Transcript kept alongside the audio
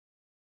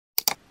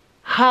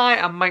Hi,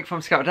 I'm Mike from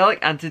Scoutadelic,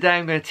 and today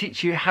I'm going to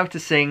teach you how to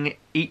sing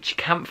Each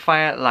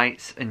Campfire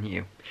Lights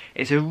Anew.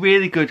 It's a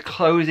really good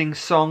closing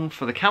song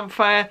for the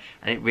campfire,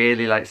 and it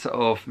really sort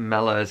of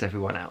mellows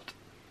everyone out.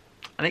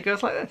 And it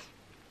goes like this.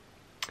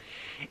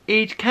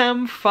 Each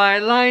campfire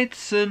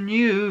lights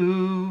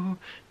anew,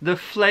 the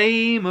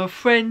flame of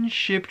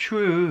friendship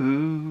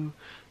true.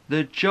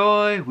 The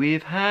joy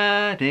we've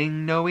had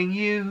in knowing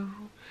you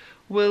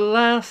will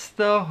last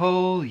the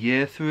whole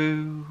year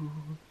through.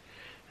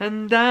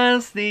 And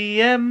as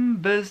the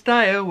embers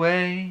die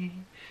away,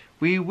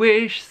 we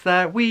wish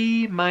that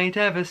we might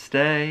ever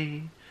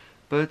stay.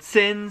 But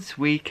since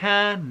we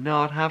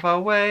cannot have our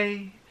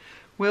way,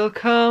 we'll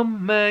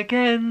come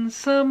again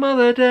some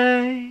other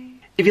day.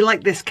 If you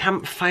like this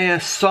campfire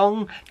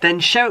song,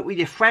 then share it with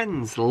your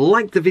friends,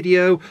 like the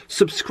video,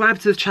 subscribe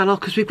to the channel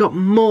because we've got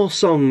more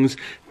songs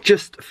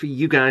just for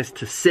you guys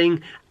to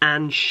sing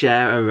and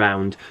share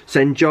around. So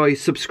enjoy,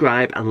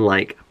 subscribe and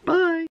like